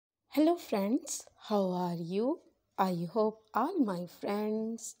Hello friends, how are you? I hope all my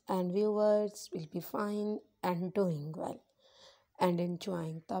friends and viewers will be fine and doing well and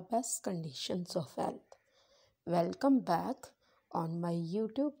enjoying the best conditions of health. Welcome back on my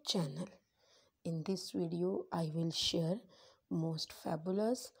YouTube channel. In this video, I will share most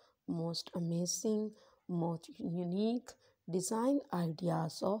fabulous, most amazing, most unique design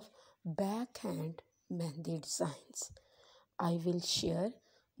ideas of backhand mehndi designs. I will share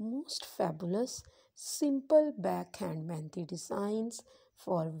most fabulous simple backhand mehndi designs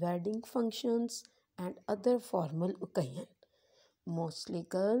for wedding functions and other formal occasion. Mostly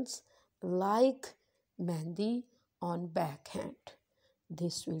girls like mehndi on backhand.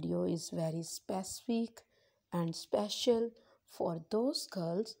 This video is very specific and special for those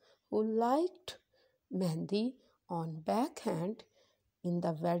girls who liked mehndi on backhand in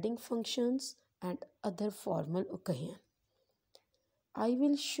the wedding functions and other formal occasion. I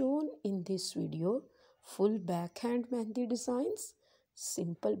will show in this video full backhand mehndi designs,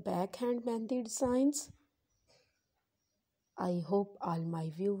 simple backhand mehndi designs. I hope all my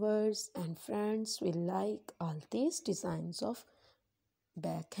viewers and friends will like all these designs of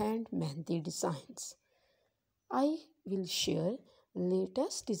backhand mehndi designs. I will share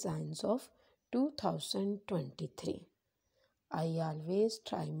latest designs of 2023. I always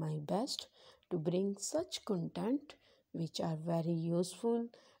try my best to bring such content which are very useful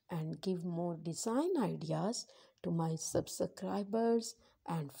and give more design ideas to my subscribers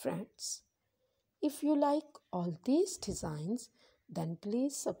and friends. If you like all these designs, then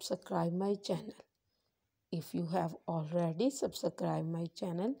please subscribe my channel. If you have already subscribed my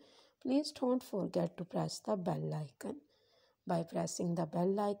channel, please don't forget to press the bell icon. By pressing the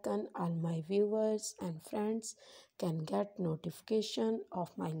bell icon, all my viewers and friends can get notification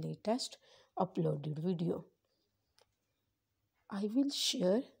of my latest uploaded video. I will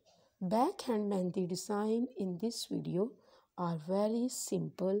share backhand mehndi design in this video are very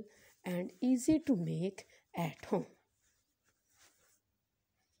simple and easy to make at home.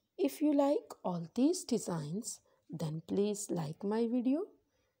 If you like all these designs, then please like my video,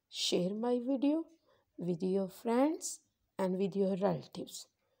 share my video with your friends and with your relatives,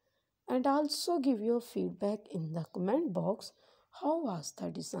 and also give your feedback in the comment box how was the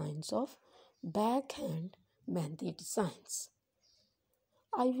designs of backhand mehndi designs.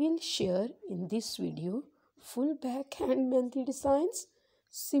 I will share in this video full backhand mehndi designs,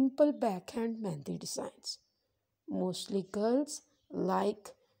 simple backhand mehndi designs. Mostly girls like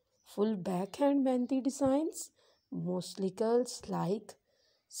full backhand mehndi designs. Mostly girls like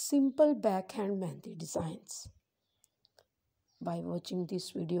simple backhand mehndi designs. By watching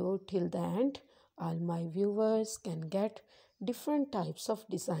this video till the end, all my viewers can get different types of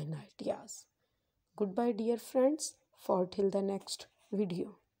design ideas. Goodbye dear friends, for till the next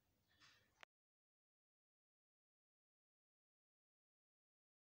video.